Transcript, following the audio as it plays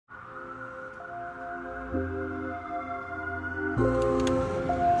7.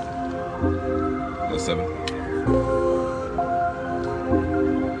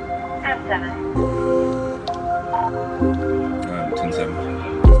 At 7. 10-7.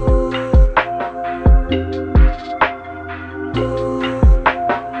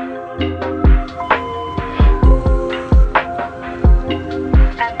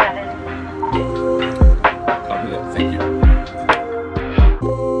 At 7. Copy that. Thank you.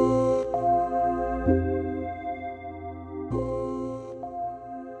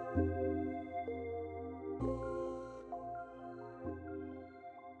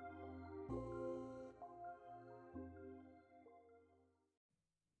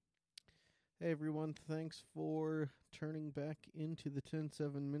 Hey everyone, thanks for turning back into the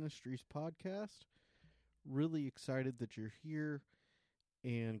 10-7 Ministries podcast. Really excited that you're here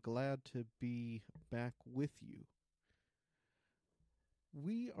and glad to be back with you.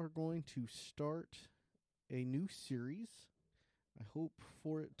 We are going to start a new series. I hope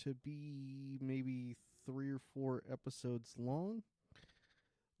for it to be maybe 3 or 4 episodes long,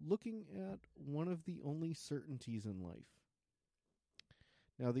 looking at one of the only certainties in life.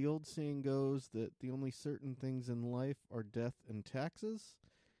 Now, the old saying goes that the only certain things in life are death and taxes.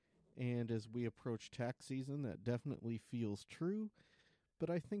 And as we approach tax season, that definitely feels true.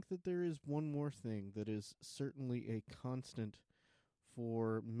 But I think that there is one more thing that is certainly a constant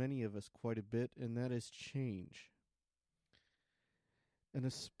for many of us quite a bit, and that is change. And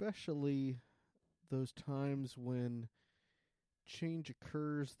especially those times when change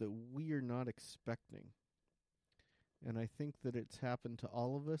occurs that we are not expecting. And I think that it's happened to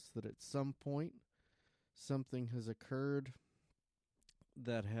all of us, that at some point something has occurred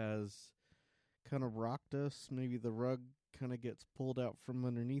that has kind of rocked us. Maybe the rug kind of gets pulled out from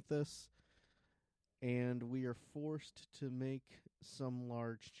underneath us, and we are forced to make some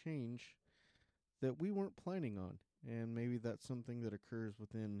large change that we weren't planning on. And maybe that's something that occurs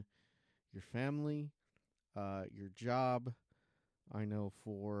within your family, your job. I know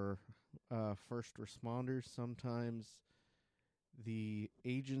for first responders, sometimes the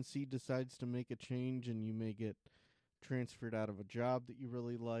agency decides to make a change and you may get transferred out of a job that you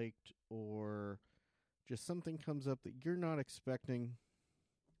really liked, or just something comes up that you're not expecting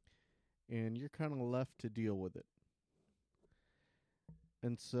and you're kind of left to deal with it.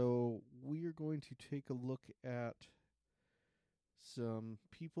 And so we are going to take a look at some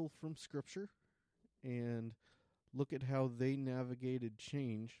people from Scripture and look at how they navigated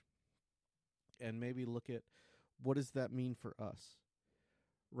change, and maybe look at what does that mean for us,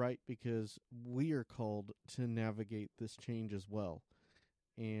 right? Because we are called to navigate this change as well.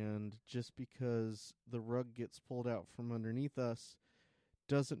 And just because the rug gets pulled out from underneath us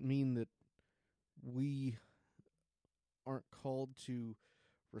doesn't mean that we aren't called to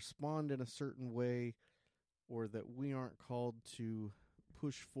respond in a certain way, or that we aren't called to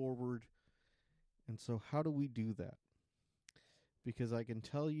push forward. And so how do we do that? Because I can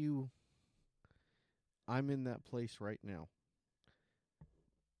tell you, I'm in that place right now.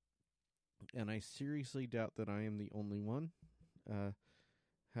 And I seriously doubt that I am the only one.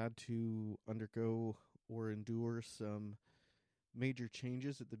 Had to undergo or endure some major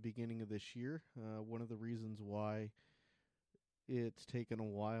changes at the beginning of this year. One of the reasons why it's taken a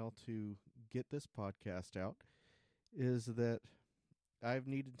while to get this podcast out is that I've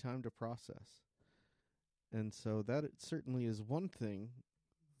needed time to process. And so that it certainly is one thing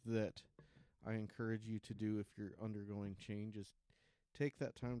that I encourage you to do if you're undergoing change, is take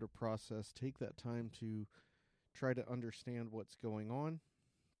that time to process, take that time to try to understand what's going on.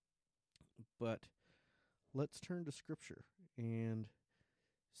 But let's turn to Scripture and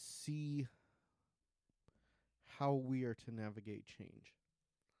see how we are to navigate change.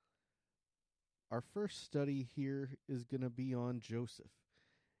 Our first study here is going to be on Joseph.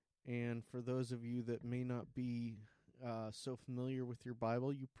 And for those of you that may not be so familiar with your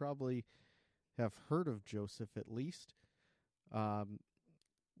Bible, you probably have heard of Joseph at least.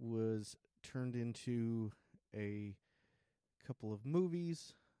 Was turned into a couple of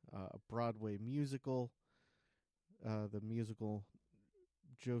movies, a Broadway musical, the musical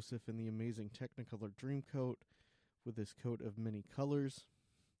Joseph and the Amazing Technicolor Dreamcoat, with his coat of many colors,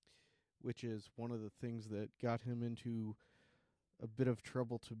 which is one of the things that got him into a bit of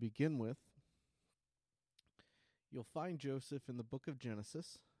trouble to begin with. You'll find Joseph in the book of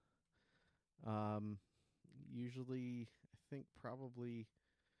Genesis. Usually, I think probably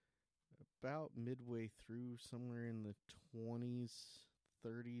about midway through, somewhere in the 20s,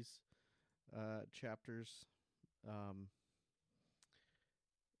 30s chapters.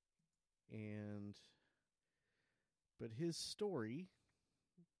 But his story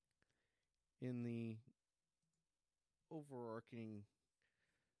in the overarching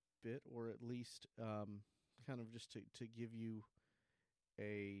bit, or at least kind of just to give you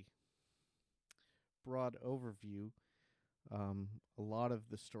a broad overview. A lot of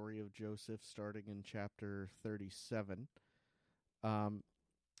the story of Joseph starting in chapter 37.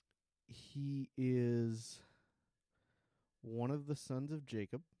 He is one of the sons of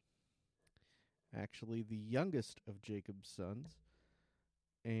Jacob, actually the youngest of Jacob's sons,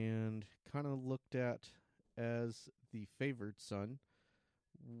 and kind of looked at as the favored son,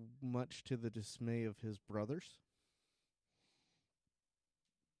 much to the dismay of his brothers.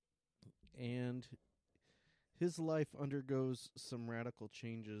 And his life undergoes some radical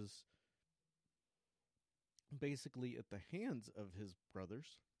changes, basically at the hands of his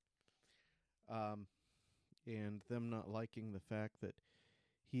brothers, and them not liking the fact that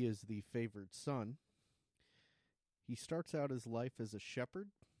he is the favored son. He starts out his life as a shepherd,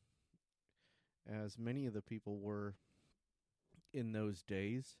 as many of the people were in those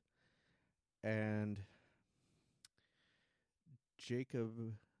days, and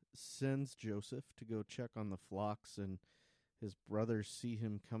Jacob sends Joseph to go check on the flocks, and his brothers see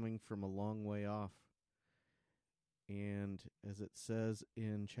him coming from a long way off. And as it says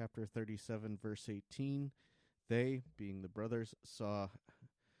in chapter 37, verse 18, they, being the brothers, saw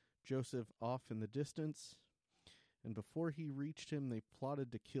Joseph off in the distance, and before he reached him, they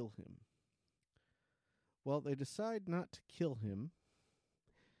plotted to kill him. Well, they decide not to kill him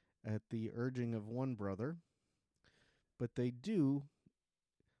at the urging of one brother, but they do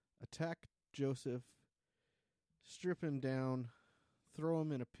attack Joseph, strip him down, throw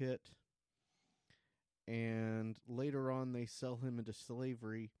him in a pit, and later on they sell him into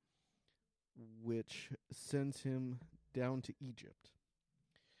slavery, which sends him down to Egypt.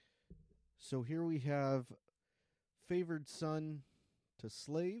 So here we have favored son to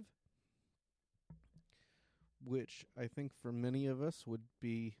slave, which I think for many of us would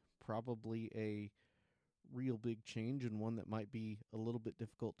be probably a real big change, and one that might be a little bit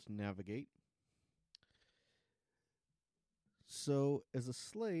difficult to navigate. So as a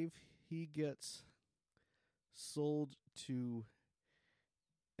slave, he gets sold to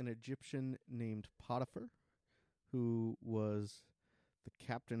an Egyptian named Potiphar, who was the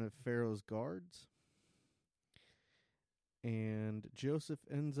captain of Pharaoh's guards. And Joseph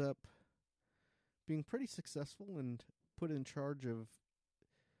ends up being pretty successful and put in charge of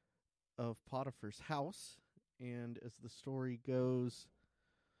Potiphar's house. And as the story goes,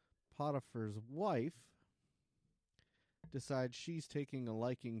 Potiphar's wife decides she's taking a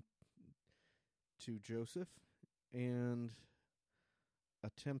liking to Joseph and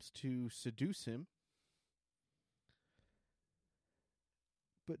attempts to seduce him.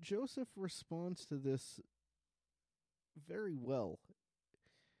 But Joseph responds to this very well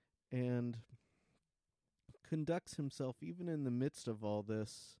and conducts himself, even in the midst of all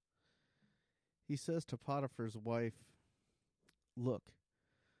this. He says to Potiphar's wife, "Look,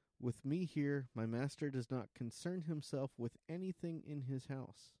 with me here, my master does not concern himself with anything in his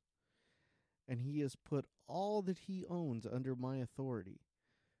house, and he has put all that he owns under my authority.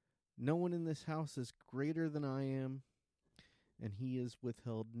 No one in this house is greater than I am, and he has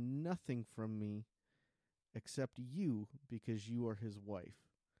withheld nothing from me except you, because you are his wife.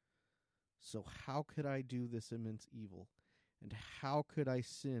 So how could I do this immense evil? And how could I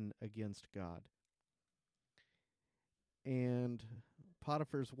sin against God?" And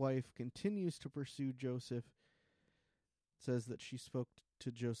Potiphar's wife continues to pursue Joseph. It says that she spoke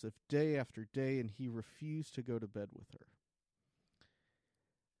to Joseph day after day, and he refused to go to bed with her.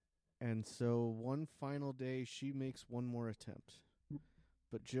 And so one final day, she makes one more attempt.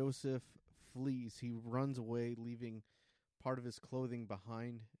 But Joseph flees. He runs away, leaving part of his clothing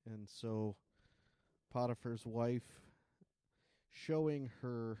behind. And so Potiphar's wife,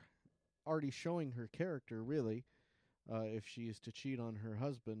 already showing her character, really, if she is to cheat on her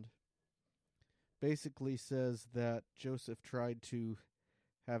husband, basically says that Joseph tried to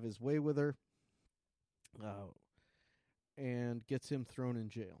have his way with her, and gets him thrown in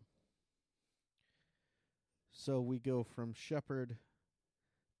jail. So we go from shepherd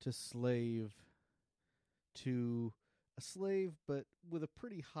to slave to a slave, but with a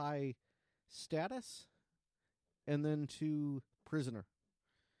pretty high status, and then to prisoner.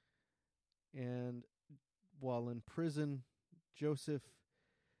 And while in prison, Joseph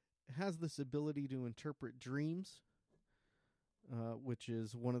has this ability to interpret dreams, which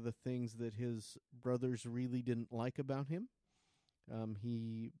is one of the things that his brothers really didn't like about him.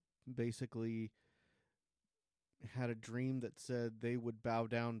 He basically had a dream that said they would bow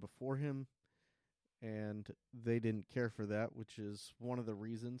down before him, and they didn't care for that, which is one of the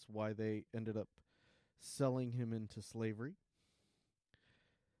reasons why they ended up selling him into slavery.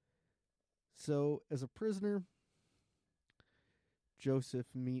 So, as a prisoner, Joseph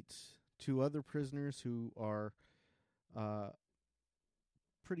meets two other prisoners who are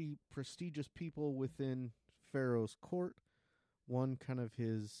pretty prestigious people within Pharaoh's court. One kind of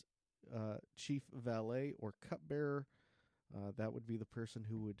his chief valet or cupbearer. That would be the person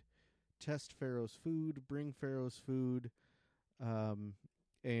who would test Pharaoh's food, bring Pharaoh's food,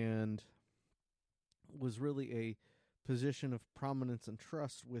 and was really a position of prominence and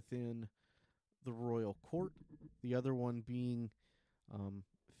trust within the royal court. The other one being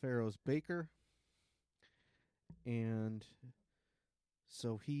Pharaoh's baker. And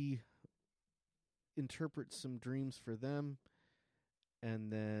so he interprets some dreams for them.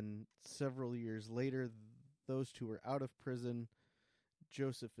 And then several years later, those two are out of prison.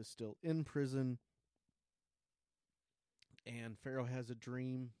 Joseph is still in prison. And Pharaoh has a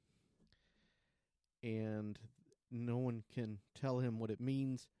dream. And no one can tell him what it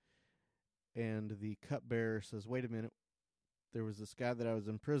means. And the cupbearer says, wait a minute. There was this guy that I was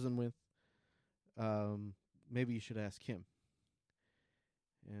in prison with. Maybe you should ask him.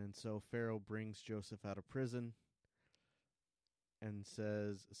 And so Pharaoh brings Joseph out of prison and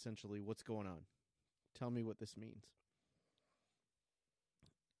says, essentially, what's going on? Tell me what this means.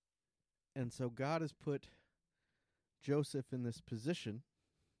 And so God has put Joseph in this position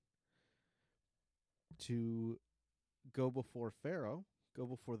to go before Pharaoh, go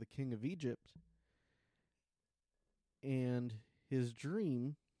before the king of Egypt, and his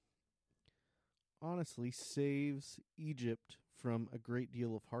dream honestly saves Egypt from a great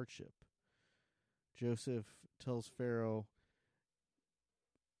deal of hardship. Joseph tells Pharaoh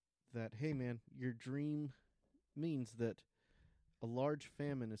that, hey man, your dream means that a large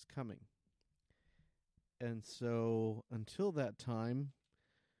famine is coming. And so until that time,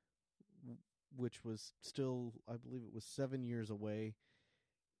 which was still, I believe it was 7 years away,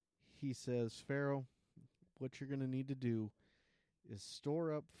 he says, Pharaoh, what you're going to need to do is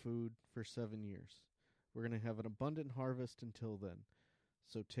store up food for 7 years. We're going to have an abundant harvest until then.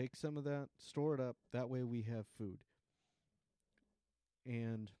 So take some of that, store it up, that way we have food.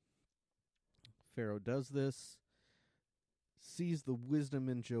 And Pharaoh does this, sees the wisdom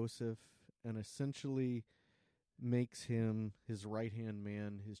in Joseph, and essentially makes him his right-hand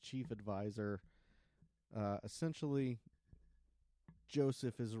man, his chief advisor. Essentially,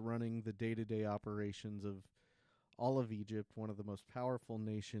 Joseph is running the day-to-day operations of all of Egypt, one of the most powerful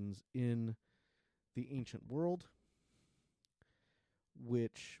nations in the ancient world,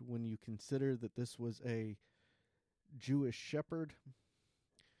 which, when you consider that this was a Jewish shepherd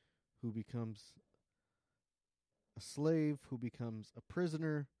who becomes a slave, who becomes a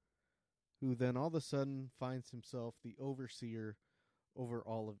prisoner, who then all of a sudden finds himself the overseer over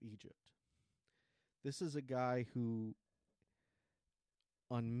all of Egypt. This is a guy who,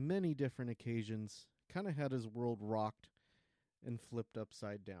 on many different occasions, kind of had his world rocked and flipped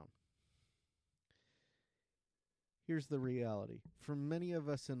upside down. Here's the reality. For many of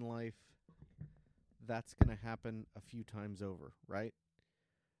us in life, that's going to happen a few times over, right?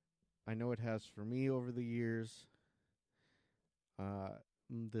 I know it has for me over the years.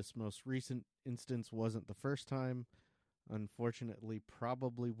 This most recent instance wasn't the first time. Unfortunately,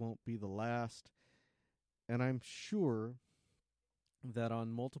 probably won't be the last. And I'm sure that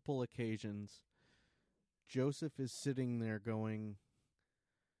on multiple occasions, Joseph is sitting there going,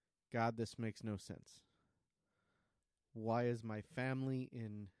 God, this makes no sense. Why is my family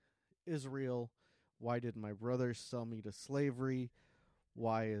in Israel? Why did my brothers sell me to slavery?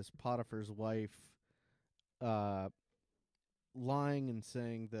 Why is Potiphar's wife lying and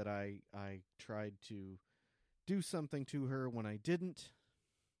saying that I tried to do something to her when I didn't?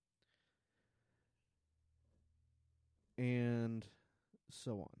 And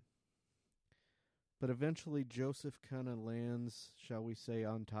so on. But eventually Joseph kind of lands, shall we say,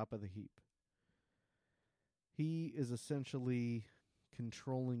 on top of the heap. He is essentially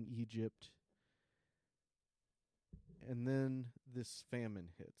controlling Egypt. And then this famine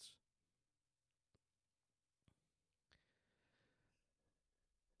hits.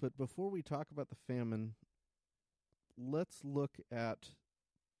 But before we talk about the famine, let's look at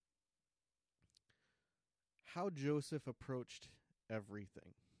how Joseph approached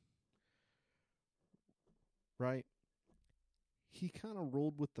everything. Right? He kind of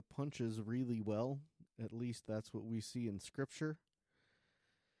rolled with the punches really well. At least that's what we see in Scripture.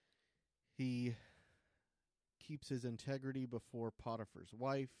 He keeps his integrity before Potiphar's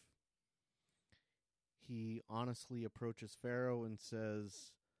wife. He honestly approaches Pharaoh and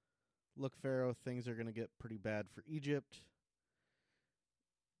says, look, Pharaoh, things are going to get pretty bad for Egypt.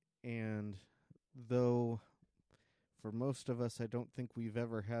 And though for most of us, I don't think we've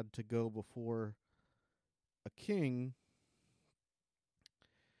ever had to go before a king.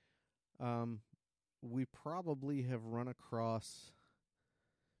 We probably have run across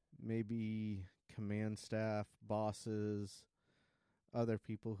maybe command staff, bosses, other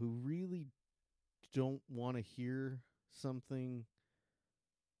people who really don't want to hear something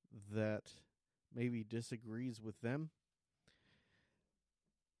that maybe disagrees with them.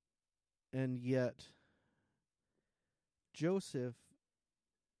 And yet, Joseph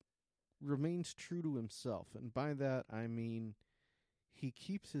remains true to himself. And by that, I mean he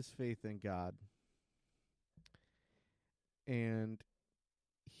keeps his faith in God and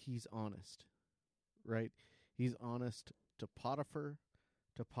he's honest, right? He's honest to Potiphar,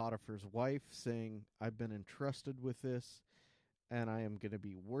 to Potiphar's wife, saying, I've been entrusted with this and I am going to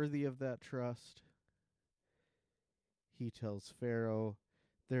be worthy of that trust. He tells Pharaoh,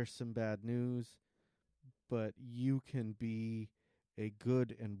 there's some bad news, but you can be a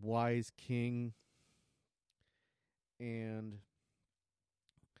good and wise king, and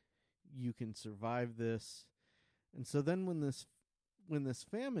you can survive this. And so then when this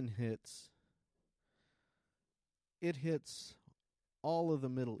famine hits, it hits all of the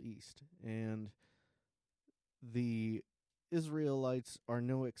Middle East, and the Israelites are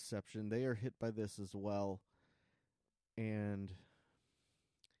no exception. They are hit by this as well. And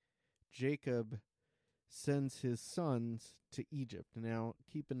Jacob sends his sons to Egypt. Now,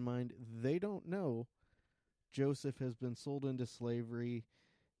 keep in mind, they don't know Joseph has been sold into slavery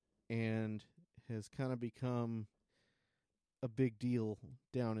and has kind of become a big deal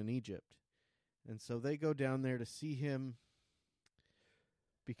down in Egypt. And so they go down there to see him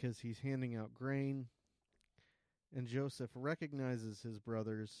because he's handing out grain. And Joseph recognizes his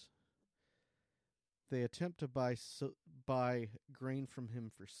brothers. They attempt to buy grain from him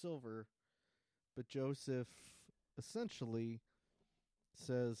for silver, but Joseph essentially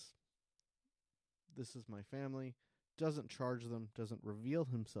says, this is my family, doesn't charge them, doesn't reveal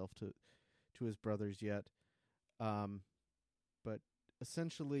himself to his brothers yet, but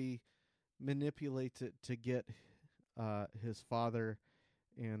essentially manipulates it to get his father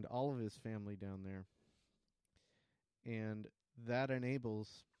and all of his family down there. And that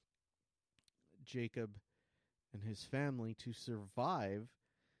enables Jacob and his family to survive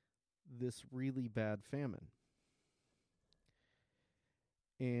this really bad famine.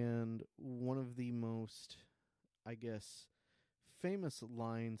 And one of the most, I guess, famous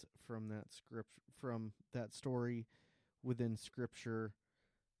lines from that story within Scripture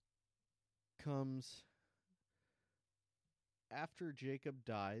comes after Jacob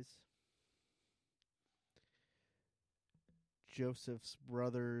dies. Joseph's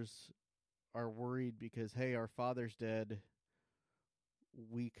brothers are worried because, hey, our father's dead.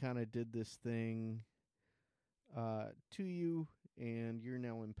 We kind of did this thing to you, and you're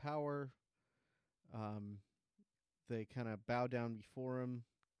now in power. They kind of bow down before him.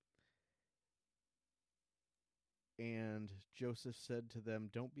 And Joseph said to them,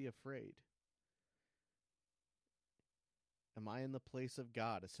 don't be afraid. Am I in the place of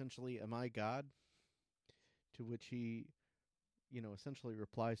God? Essentially, am I God? To which he, essentially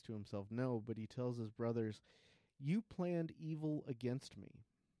replies to himself, no, but he tells his brothers, you planned evil against me.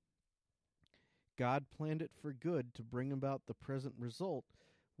 God planned it for good to bring about the present result,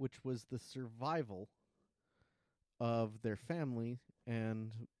 which was the survival of their family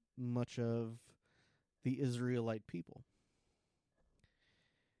and much of the Israelite people.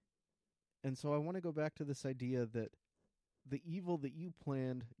 And so I want to go back to this idea that the evil that you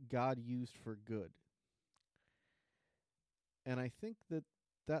planned, God used for good. And I think that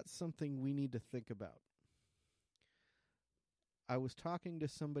that's something we need to think about. I was talking to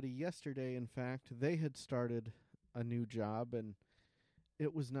somebody yesterday, in fact, they had started a new job and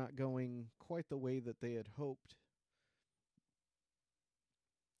it was not going quite the way that they had hoped.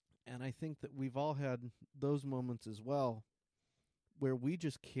 And I think that we've all had those moments as well where we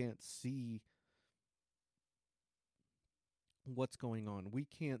just can't see what's going on. We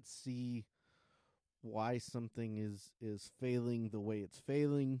can't see why something is failing the way it's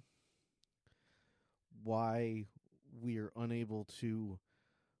failing, why we are unable to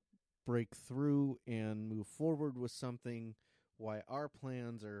break through and move forward with something, why our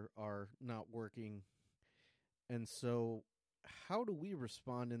plans are not working. And so how do we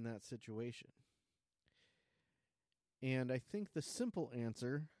respond in that situation? And I think the simple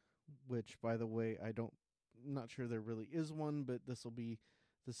answer, which, by the way, I'm not sure there really is one, but this will be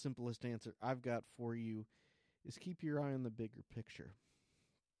the simplest answer I've got for you, is keep your eye on the bigger picture.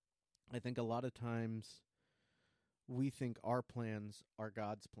 I think a lot of times we think our plans are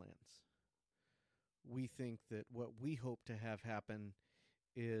God's plans. we think that what we hope to have happen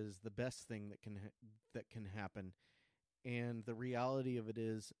is the best thing that can happen, and the reality of it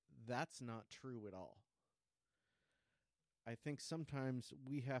is that's not true at all. I think sometimes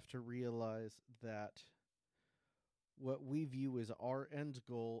we have to realize that what we view as our end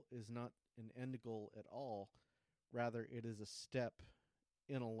goal is not an end goal at all. Rather, it is a step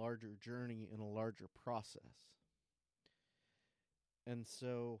in a larger journey, in a larger process. And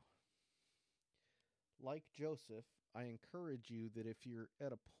so, like Joseph, I encourage you that if you're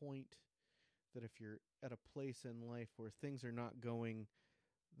at a point, that if you're at a place in life where things are not going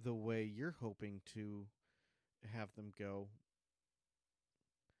the way you're hoping to have them go,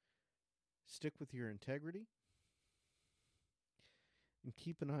 stick with your integrity and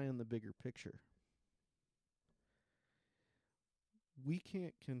keep an eye on the bigger picture. We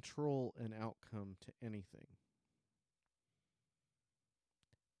can't control an outcome to anything,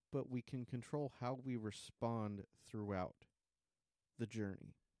 but we can control how we respond throughout the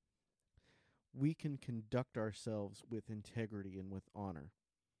journey. We can conduct ourselves with integrity and with honor.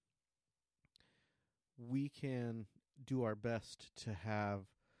 We can do our best to have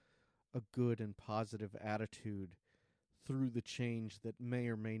a good and positive attitude through the change that may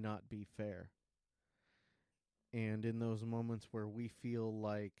or may not be fair. And in those moments where we feel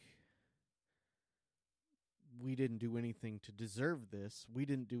like we didn't do anything to deserve this, we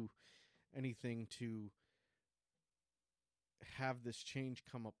didn't do anything to have this change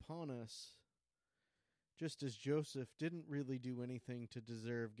come upon us, just as Joseph didn't really do anything to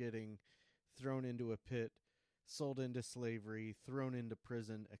deserve getting thrown into a pit, sold into slavery, thrown into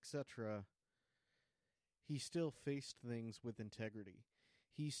prison, etc., he still faced things with integrity.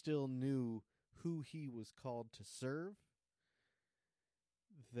 He still knew who he was called to serve,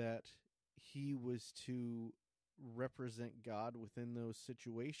 that he was to represent God within those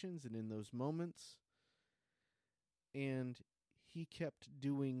situations and in those moments, and he kept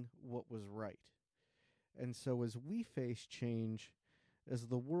doing what was right. And so as we face change, as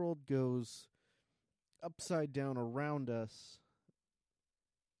the world goes upside down around us,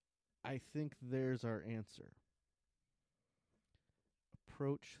 I think there's our answer.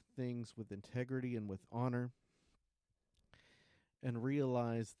 Approach things with integrity and with honor, and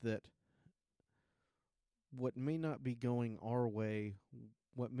realize that what may not be going our way,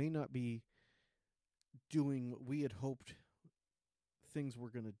 what may not be doing what we had hoped things were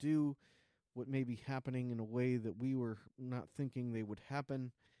going to do, what may be happening in a way that we were not thinking they would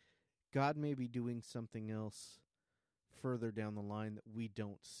happen, God may be doing something else further down the line that we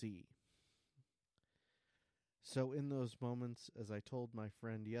don't see. So in those moments, as I told my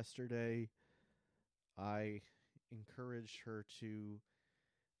friend yesterday, I encouraged her to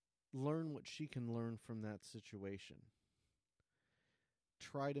learn what she can learn from that situation.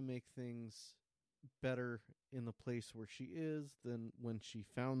 Try to make things better in the place where she is than when she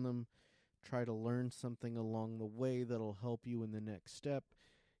found them. Try to learn something along the way that'll help you in the next step,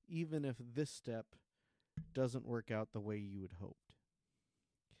 even if this step doesn't work out the way you had hoped.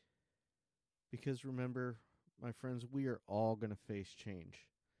 Because remember, my friends, we are all going to face change.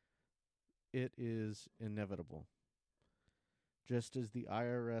 It is inevitable. Just as the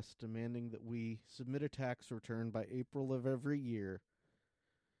IRS demanding that we submit a tax return by April of every year,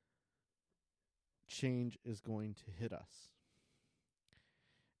 change is going to hit us.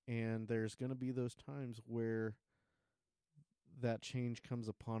 And there's going to be those times where that change comes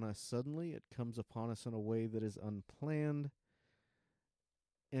upon us suddenly. It comes upon us in a way that is unplanned,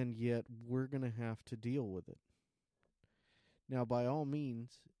 and yet we're going to have to deal with it. Now, by all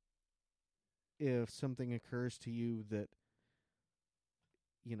means, if something occurs to you that,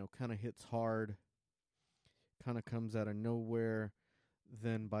 kind of hits hard, kind of comes out of nowhere,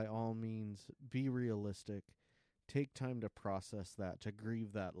 then by all means, be realistic. Take time to process that, to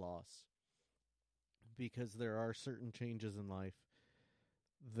grieve that loss. Because there are certain changes in life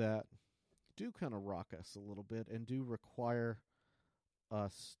that do kind of rock us a little bit and do require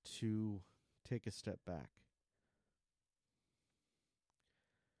us to take a step back.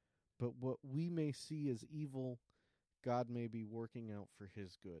 But what we may see as evil, God may be working out for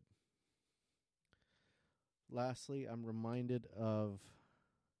his good. Lastly, I'm reminded of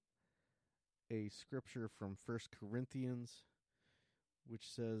a scripture from 1 Corinthians, which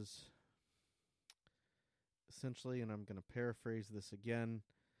says, essentially, and I'm going to paraphrase this again,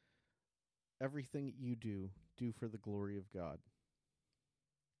 everything that you do, do for the glory of God.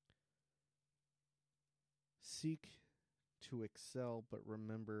 Seek to excel, but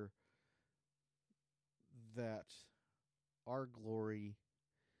remember that our glory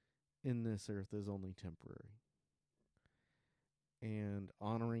in this earth is only temporary. And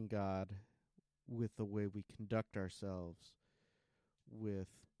honoring God with the way we conduct ourselves, with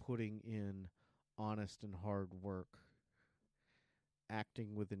putting in honest and hard work,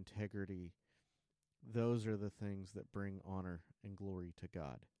 acting with integrity. Those are the things that bring honor and glory to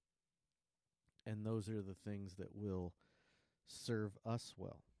God. And those are the things that will serve us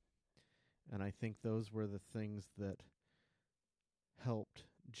well. And I think those were the things that helped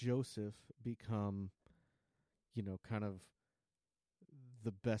Joseph become, kind of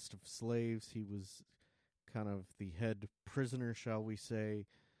the best of slaves. He was kind of the head prisoner, shall we say,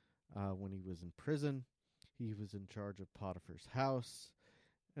 when he was in prison. He was in charge of Potiphar's house,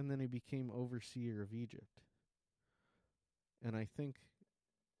 and then he became overseer of Egypt. And I think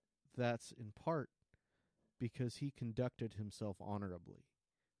that's in part because he conducted himself honorably.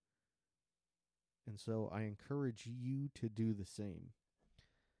 And so I encourage you to do the same,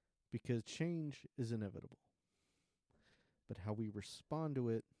 because change is inevitable. But how we respond to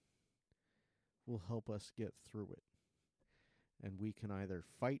it will help us get through it. And we can either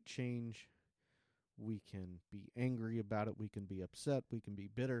fight change, we can be angry about it, we can be upset, we can be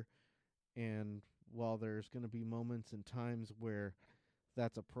bitter. And while there's going to be moments and times where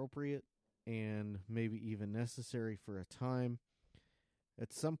that's appropriate and maybe even necessary for a time,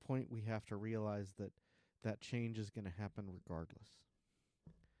 at some point we have to realize that that change is going to happen regardless.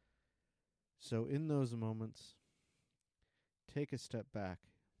 So in those moments, take a step back.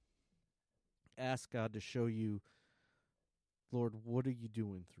 Ask God to show you, Lord, what are you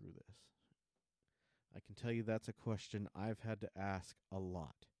doing through this? I can tell you that's a question I've had to ask a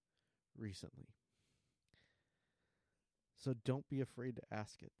lot recently. So don't be afraid to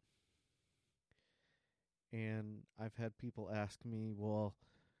ask it. And I've had people ask me, well,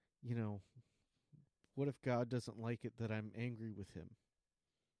 what if God doesn't like it that I'm angry with him?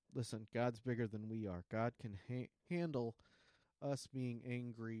 Listen, God's bigger than we are. God can handle us being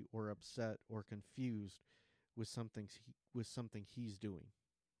angry or upset or confused with something he's doing.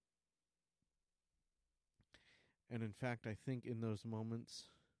 And in fact, I think in those moments,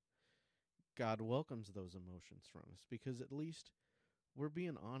 God welcomes those emotions from us, because at least we're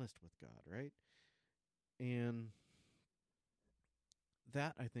being honest with God, right? And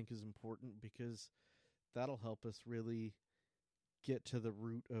that, I think, is important, because that'll help us really get to the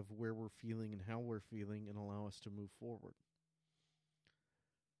root of where we're feeling and how we're feeling and allow us to move forward.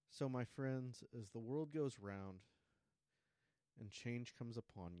 So, my friends, as the world goes round and change comes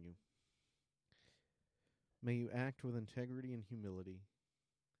upon you, may you act with integrity and humility.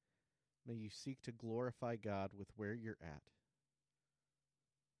 May you seek to glorify God with where you're at.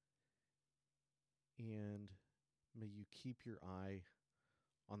 And may you keep your eye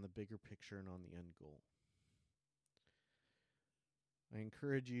on the bigger picture and on the end goal. I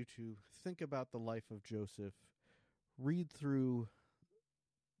encourage you to think about the life of Joseph. Read through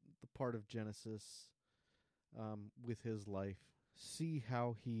the part of Genesis with his life. See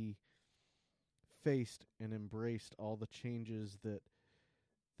how he faced and embraced all the changes that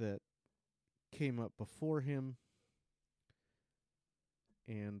came up before him,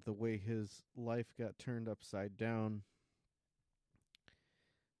 and the way his life got turned upside down,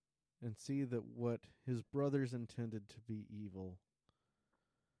 and see that what his brothers intended to be evil,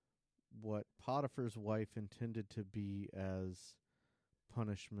 what Potiphar's wife intended to be as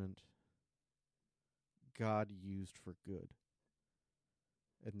punishment, God used for good.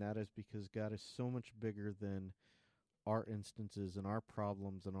 And that is because God is so much bigger than our instances and our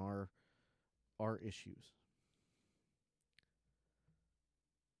problems and our issues.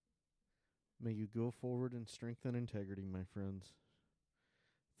 May you go forward in strength and integrity, my friends.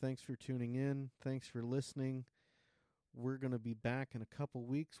 Thanks for tuning in. Thanks for listening. We're going to be back in a couple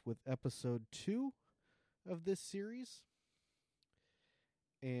weeks with episode 2 of this series.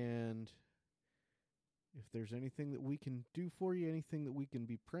 And if there's anything that we can do for you, anything that we can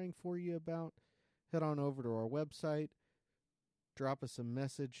be praying for you about, head on over to our website. Drop us a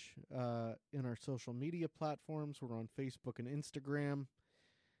message in our social media platforms. We're on Facebook and Instagram.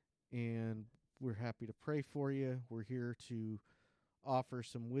 And we're happy to pray for you. We're here to offer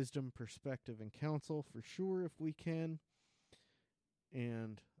some wisdom, perspective, and counsel for sure if we can.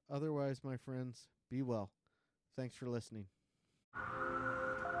 And otherwise, my friends, be well. Thanks for listening.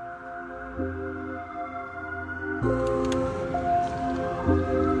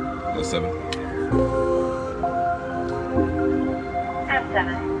 The 7. At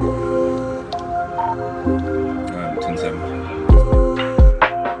 7. 10-7.